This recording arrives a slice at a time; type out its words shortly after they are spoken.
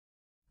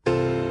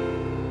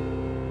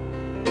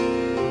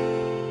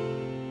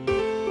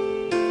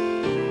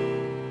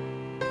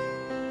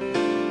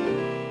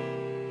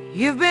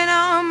You've been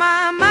on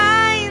my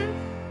mind.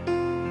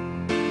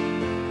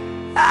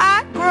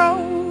 I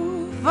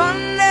grow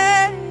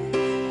fonder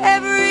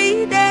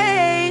every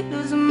day,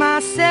 lose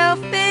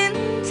myself in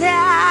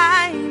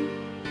time,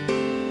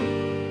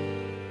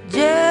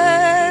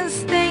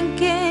 just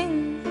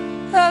thinking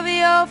of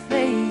your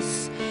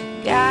face.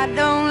 God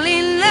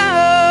only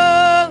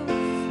knows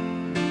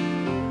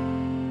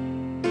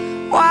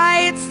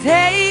why it's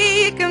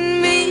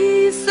taken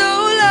me so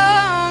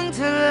long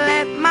to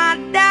let my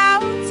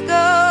doubts go.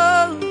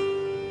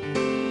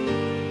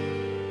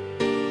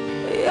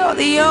 You're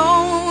the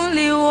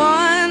only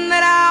one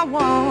that I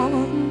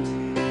want.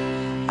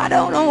 I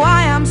don't know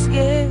why I'm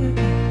scared.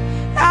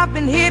 I've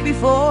been here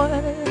before.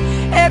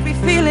 Every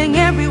feeling,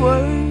 every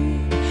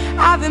word,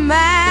 I've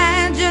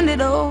imagined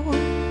it all.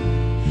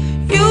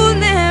 You'll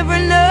never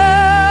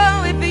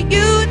know if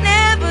you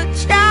never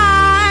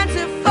try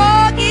to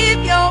forgive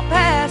your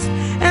past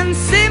and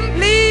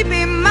simply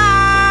be mine.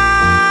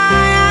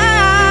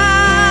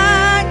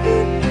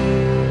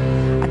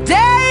 I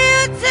dare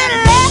you to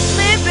let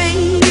me be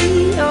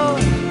your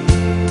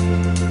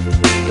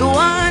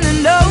one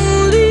and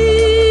only.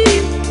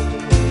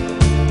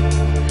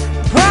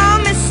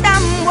 Promise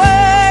I'm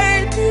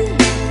worthy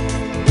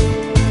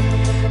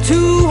to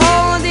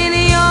hold in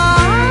your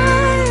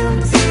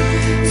arms.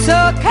 So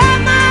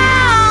come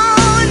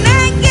on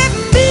and give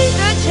me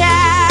the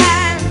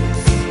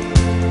chance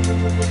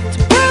to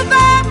prove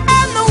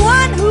I'm the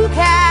one who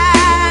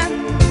can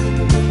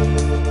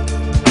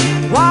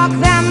walk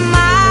that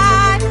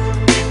mile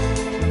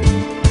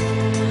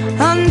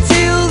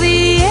until the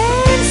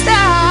end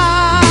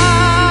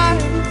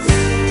starts.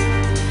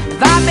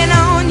 If I've been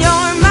on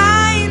your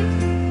mind,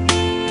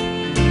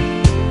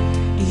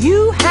 you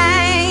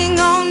hang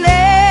on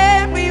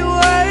every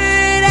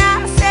word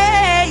I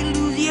say,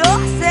 lose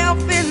yourself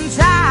in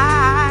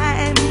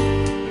time.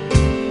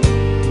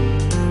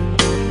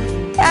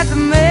 As a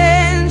man